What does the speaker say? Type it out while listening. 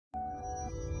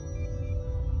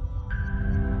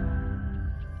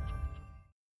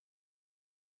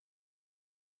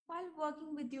While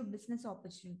working with your business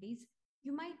opportunities,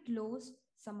 you might lose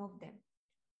some of them.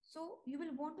 So you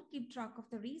will want to keep track of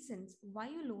the reasons why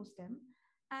you lost them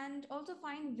and also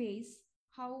find ways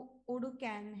how Odoo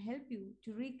can help you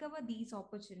to recover these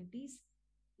opportunities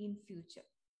in future.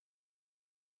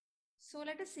 So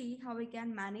let us see how we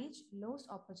can manage lost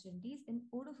opportunities in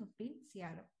Odoo 15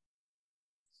 CRM.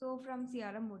 So from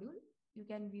CRM module, you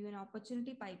can view an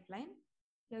opportunity pipeline.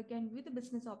 Here you can view the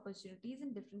business opportunities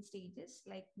in different stages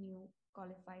like new,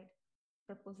 qualified,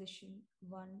 proposition,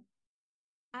 one.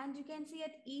 And you can see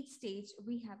at each stage,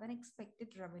 we have an expected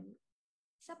revenue.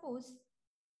 Suppose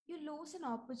you lose an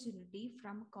opportunity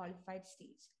from a qualified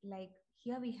stage. Like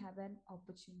here we have an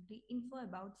opportunity info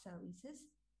about services.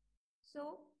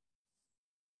 So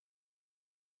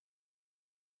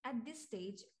at this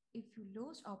stage, if you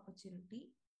lose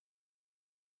opportunity,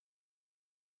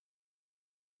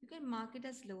 you can mark it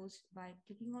as lost by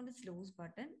clicking on this lost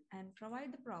button and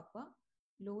provide the proper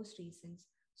lost reasons.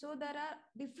 So there are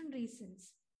different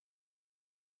reasons.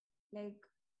 Like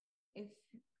if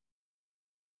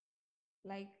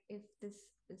if this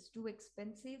is too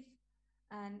expensive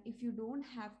and if you don't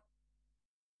have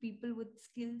people with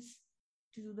skills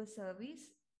to do the service,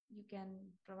 you can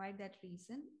provide that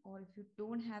reason. Or if you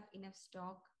don't have enough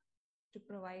stock to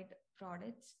provide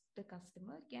products to the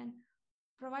customer, can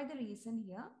provide the reason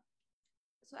here.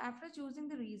 So after choosing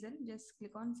the reason, just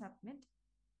click on submit.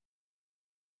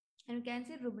 And you can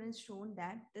see ribbon is shown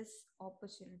that this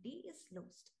opportunity is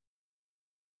lost.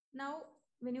 Now,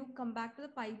 when you come back to the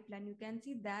pipeline, you can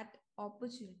see that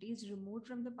opportunity is removed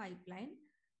from the pipeline.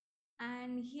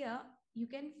 And here you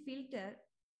can filter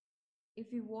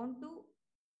if you want to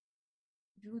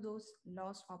view those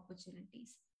lost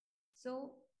opportunities.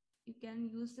 So you can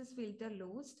use this filter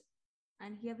lost.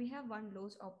 And here we have one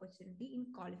lost opportunity in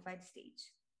qualified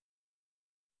stage.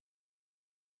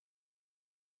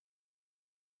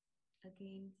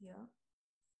 Again here,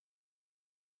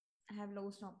 I have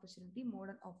lost opportunity,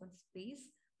 modern open space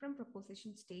from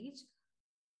proposition stage.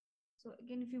 So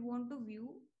again, if you want to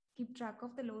view, keep track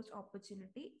of the lost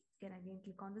opportunity, you can again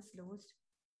click on this lost.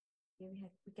 Here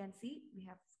we can see we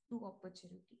have two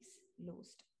opportunities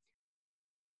lost.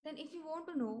 Then if you want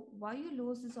to know why you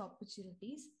lost these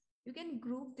opportunities, you can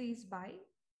group these by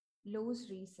lost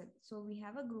reason. So we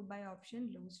have a group by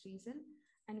option, lost reason,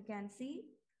 and you can see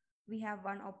we have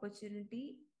one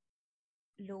opportunity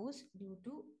lost due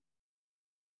to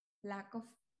lack of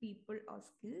people or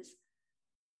skills,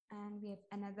 and we have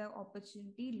another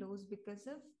opportunity lost because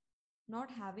of not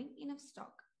having enough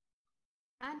stock.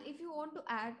 And if you want to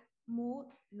add more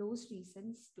lost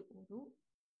reasons to Odoo,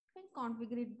 you can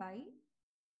configure it by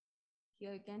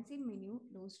here. You can see menu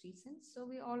lost reasons. So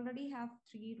we already have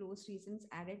 3 lost reasons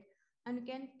added, and you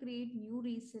can create new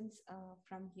reasons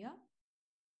from here.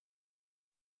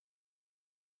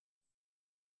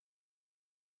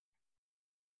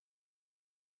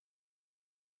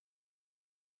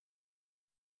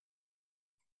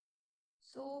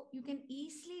 So you can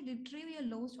easily retrieve your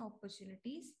lost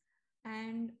opportunities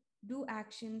and do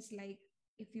actions like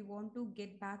if you want to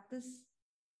get back this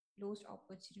lost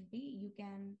opportunity, you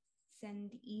can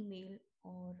send email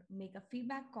or make a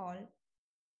feedback call to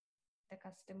the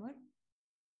customer.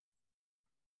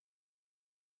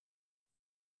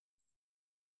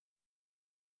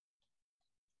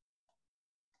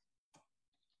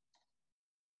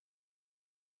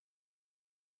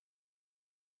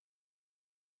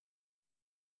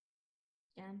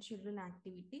 And schedule an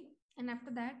activity. And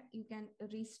after that, you can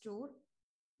restore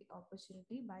the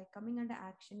opportunity by coming under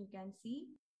action. You can see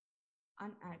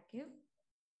unarchive,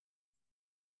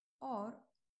 or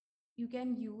you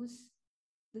can use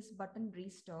this button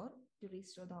restore to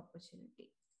restore the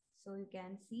opportunity. So you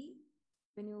can see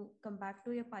when you come back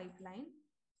to your pipeline,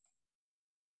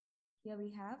 here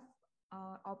we have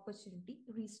our opportunity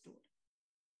restored.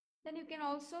 Then you can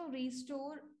also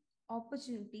restore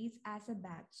opportunities as a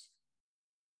batch.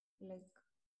 Like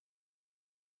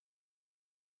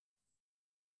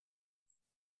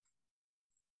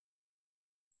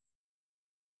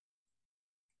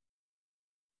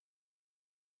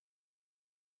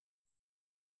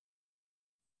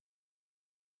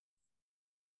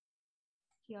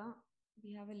here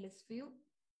we have a list view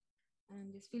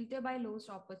and just filter by lost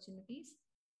opportunities.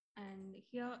 And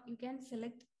here you can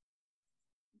select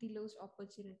the lost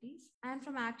opportunities, and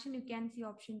from action you can see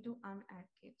option to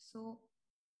unarchive. So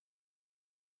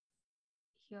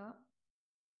here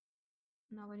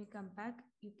now when you come back,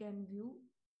 you can view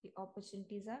the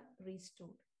opportunities are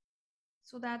restored.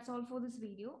 So that's all for this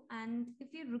video. And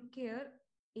if you require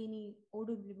any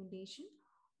Odoo implementation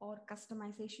or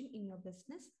customization in your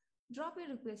business, drop your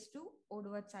request to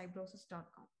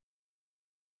odoo@cybrosys.com.